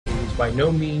by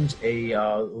no means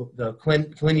the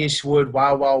Clint Eastwood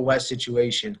Wild Wild West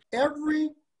situation. Every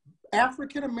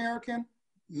African American,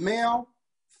 male,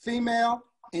 female,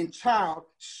 and child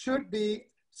should be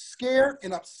scared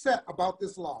and upset about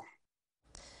this law.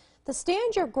 The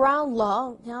Stand Your Ground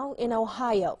law now in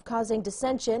Ohio, causing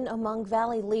dissension among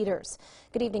Valley leaders.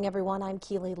 Good evening, everyone. I'm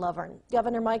Keely Lovern.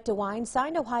 Governor Mike DeWine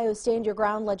signed Ohio's Stand Your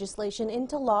Ground legislation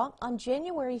into law on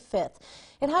January 5th.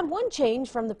 It had one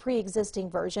change from the pre-existing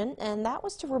version, and that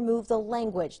was to remove the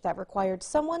language that required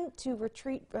someone to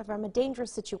retreat from a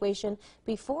dangerous situation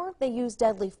before they use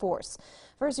deadly force.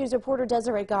 First News reporter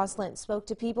Desiree Goslin spoke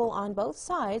to people on both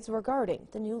sides regarding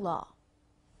the new law.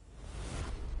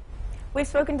 We've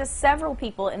spoken to several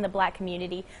people in the black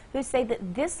community who say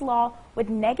that this law would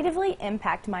negatively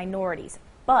impact minorities.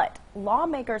 But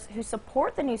lawmakers who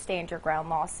support the new Stand Your Ground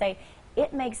law say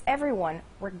it makes everyone,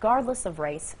 regardless of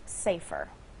race, safer.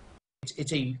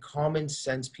 It's a common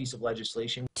sense piece of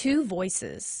legislation. Two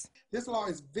voices. This law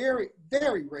is very,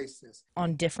 very racist.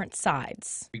 On different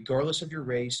sides. Regardless of your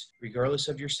race, regardless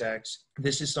of your sex,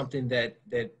 this is something that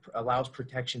allows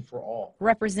protection for all.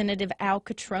 Representative Al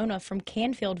Catrona from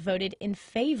Canfield voted in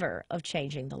favor of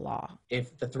changing the law.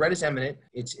 If the threat is imminent,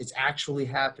 it's actually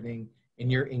happening, and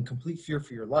you're in complete fear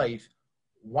for your life,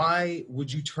 why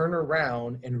would you turn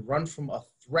around and run from a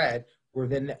threat where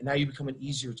then now you become an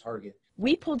easier target?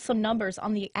 We pulled some numbers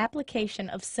on the application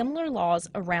of similar laws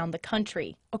around the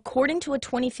country. According to a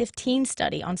 2015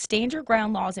 study on Stand Your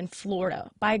Ground laws in Florida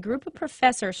by a group of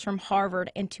professors from Harvard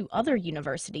and two other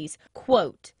universities,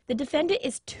 quote, the defendant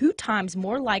is 2 times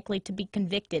more likely to be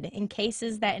convicted in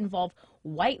cases that involve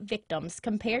white victims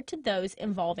compared to those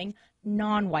involving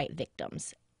non-white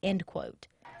victims, end quote.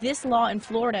 This law in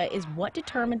Florida is what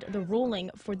determined the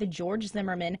ruling for the George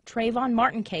Zimmerman Trayvon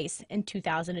Martin case in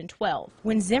 2012,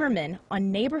 when Zimmerman,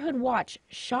 on Neighborhood Watch,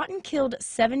 shot and killed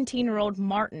 17-year-old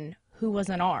Martin, who was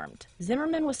unarmed.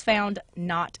 Zimmerman was found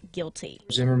not guilty.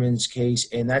 Zimmerman's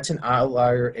case, and that's an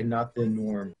outlier and not the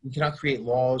norm. We cannot create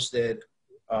laws that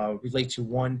relate to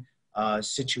one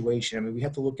situation. I mean, we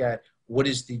have to look at what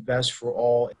is the best for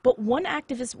all. But one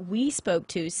activist we spoke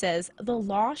to says the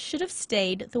law should have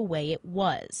stayed the way it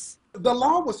was. The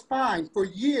law was fine for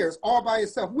years all by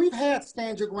itself. We've had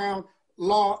Stand Your Ground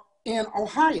law in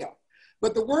Ohio,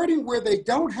 but the wording where they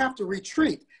don't have to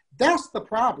retreat, that's the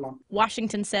problem.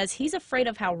 Washington says he's afraid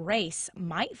of how race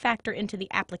might factor into the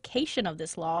application of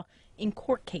this law in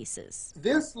court cases.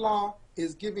 This law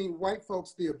is giving white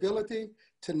folks the ability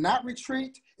to not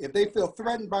retreat if they feel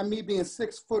threatened by me being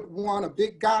 6'1", a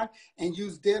big guy, and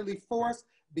use deadly force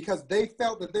because they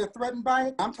felt that they're threatened by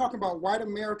it. I'm talking about white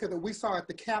America that we saw at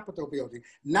the Capitol building,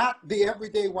 not the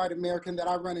everyday white American that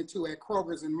I run into at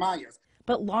Kroger's and Myers.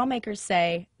 But lawmakers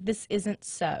say this isn't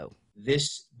so.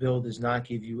 This bill does not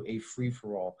give you a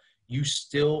free-for-all. You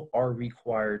still are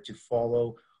required to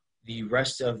follow the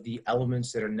rest of the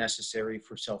elements that are necessary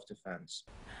for self-defense.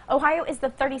 Ohio is the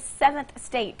 37th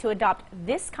state to adopt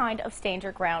this kind of Stand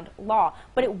Your Ground law,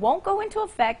 but it won't go into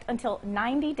effect until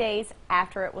 90 days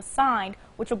after it was signed,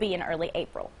 which will be in early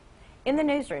April. In the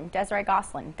newsroom, Desiree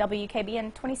Goslin,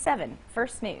 WKBN 27,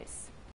 First News.